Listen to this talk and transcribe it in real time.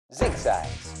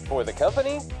Zynxize. For the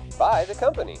company, by the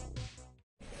company.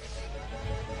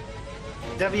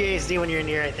 WASD when you're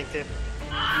near, I think, too.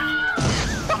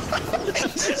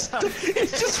 It's just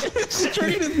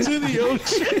straight into the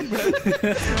ocean, man.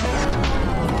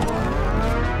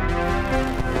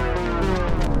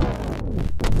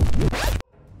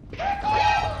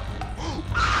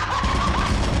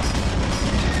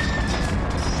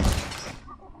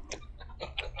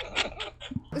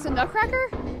 Is it Nutcracker?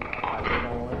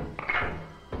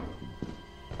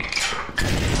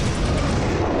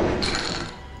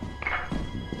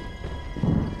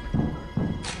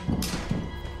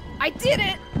 I did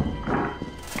it!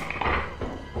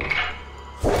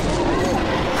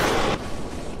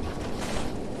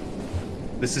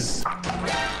 This is...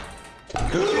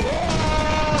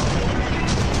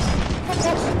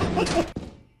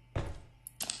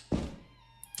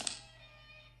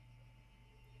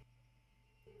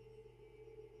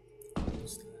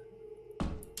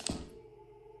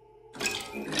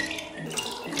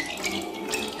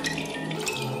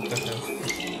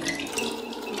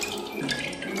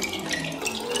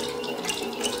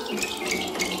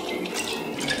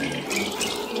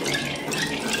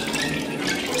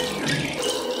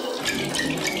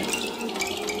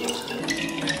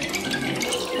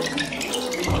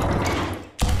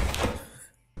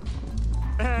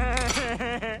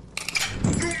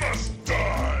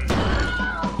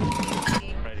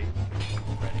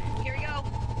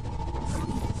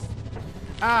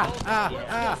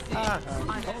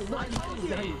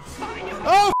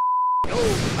 Oh!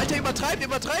 Alter,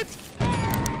 übertreibt!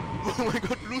 Oh mein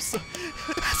Gott, Bluster!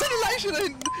 Seine Leiche da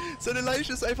hinten! Seine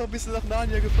Leiche ist einfach ein bisschen nach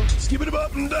Narnia geflogen. Skip it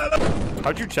up!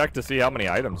 How'd you check to see how many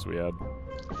items we had?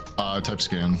 Type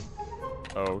scan.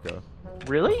 Oh, okay.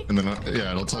 Really? And then,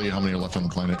 yeah, it'll tell you how many are left on the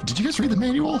planet. Did you guys read the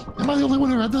manual? Am I the only one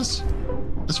who read this?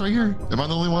 This right here? Am I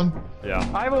the only one? Yeah.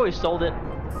 I've always sold it.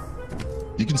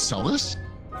 You can sell this?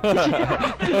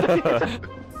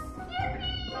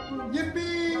 Yippee!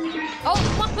 Oh,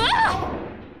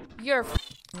 you're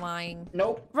lying.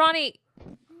 Nope. Ronnie.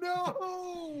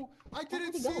 No! I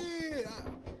didn't see it!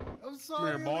 I'm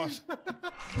sorry. Here, boss.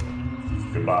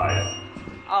 Goodbye.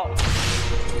 Oh.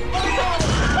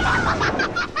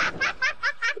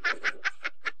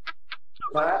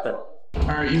 What happened?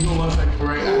 Alright, you go left, I go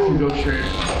right, after you go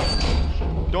straight.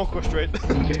 Don't go straight.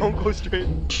 Okay. Don't go straight.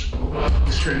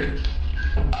 Straight.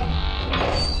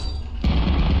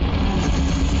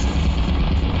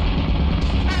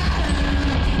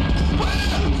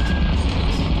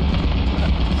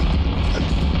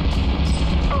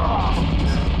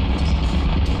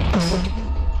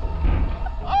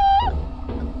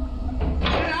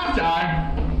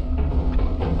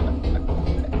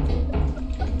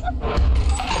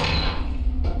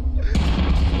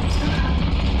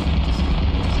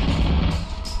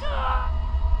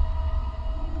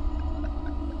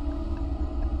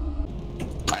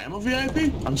 I'm a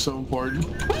VIP. I'm so important.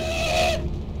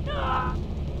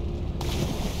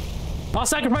 I'll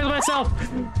sacrifice myself.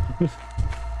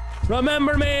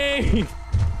 Remember me.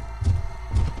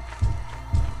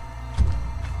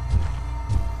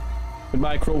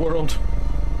 Goodbye, Crow World.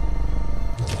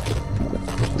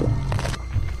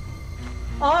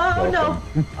 Oh no!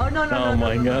 Oh no! Oh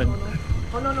my God!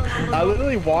 Oh no! I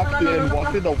literally walked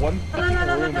into one fucking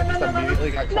room and just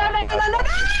immediately got caught.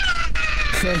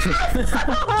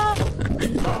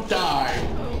 Don't die.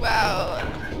 Wow.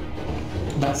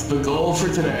 That's the goal for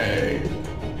today.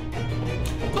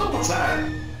 Oh, what's that?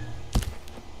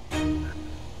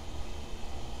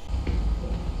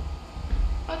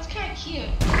 Oh, it's kind of cute.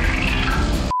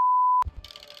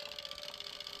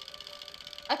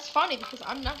 That's funny because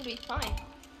I'm not gonna be fine.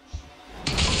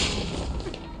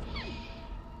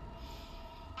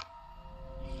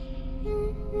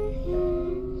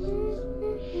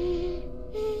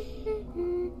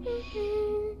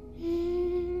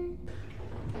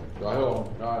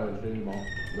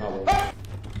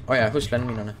 Oh ja, husk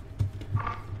landminerne.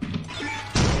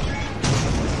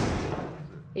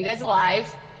 You guys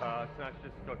alive? Snatch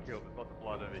just got killed. There's lots of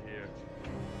blood over here.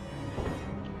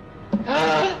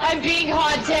 I'm being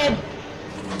haunted!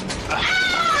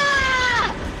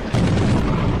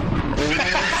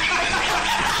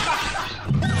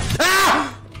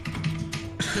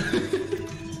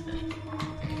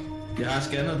 Jeg har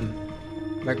scannet den.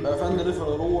 Hvad fanden er det for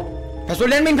noget ord? Pas på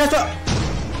landminen, pas på!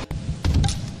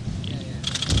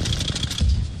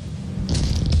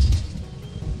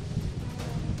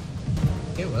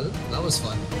 Okay, well, that was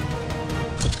fun.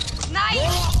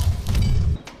 Nice!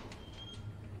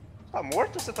 Tá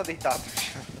morto ou você tá deitado?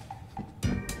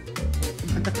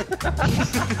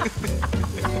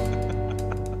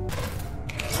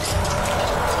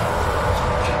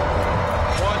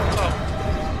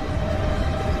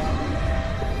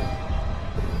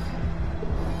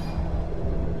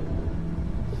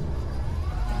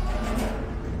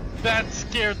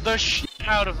 scared the shit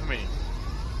out of me.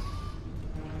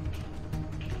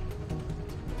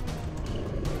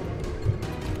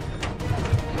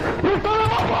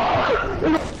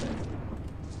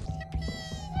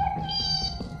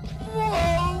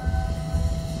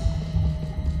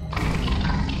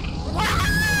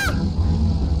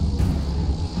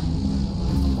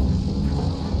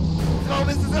 Warum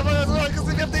ist es aber so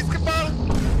aggressiv? Ich hab nichts gemacht!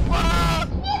 Ah!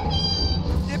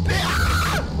 Yippie!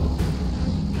 Ah!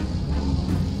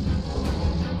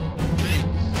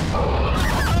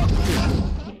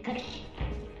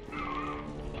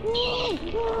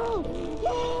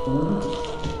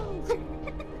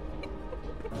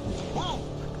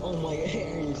 Oh my god,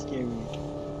 you scared me.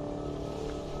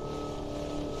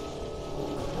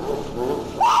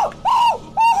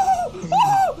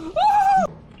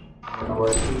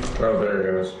 Oh, there it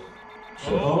goes.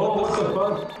 Oh, what the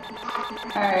fuck?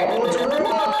 Alright. Oh, it's a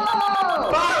robot!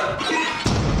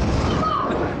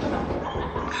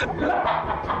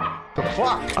 The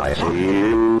fuck? I see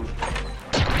you.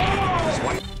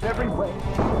 Every way.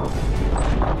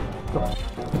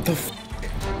 What the f?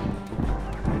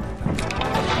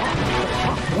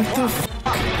 What the f?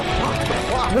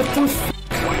 What the f?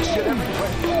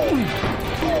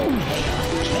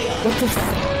 What the f?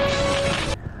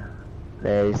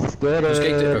 Nee, scared. Du skal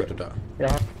ikke til højt der. Ja.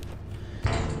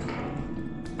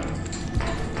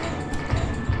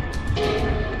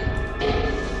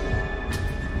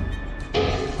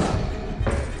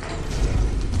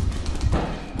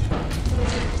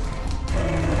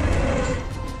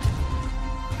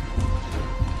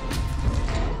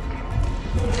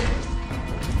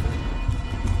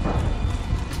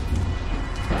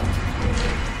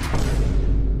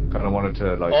 Kind of wanted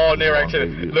to like. Oh, near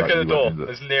activity. Look at the door.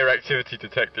 There's near activity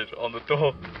detected on the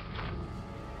door.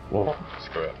 What?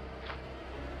 Screw it.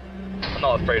 I'm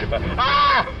not afraid of it.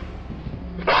 Ah!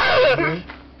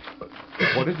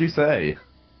 What did you say?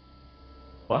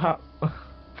 What happened?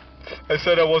 I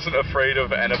said I wasn't afraid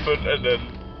of anything, and then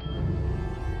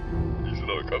he's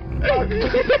not coming.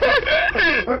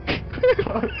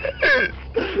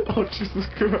 Oh Jesus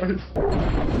Christ!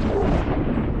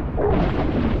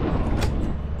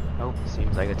 Oh,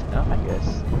 seems like it's enough, I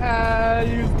guess. Ah,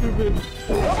 you stupid!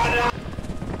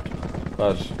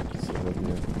 Patrz, co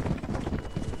robię.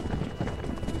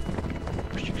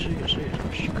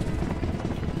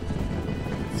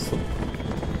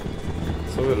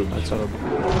 Co wy robicie? Co robię?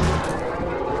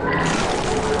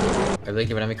 Jeg ved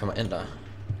ikke, hvordan vi kommer ind der.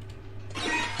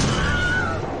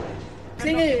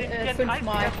 Klingel 5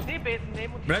 Mal.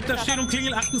 Bleib da stehen und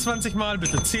klingel 28 Mal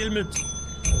bitte. Zähl mit.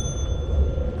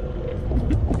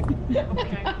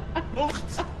 Okay.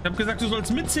 Ich hab gesagt, du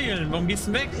sollst mitzählen. Warum gehst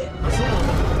du weg? Achso.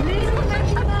 Nee,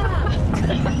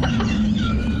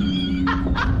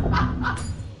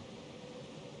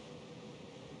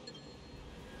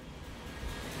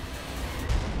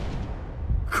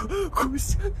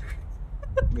 Kuss.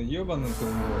 Да ёбаный ты.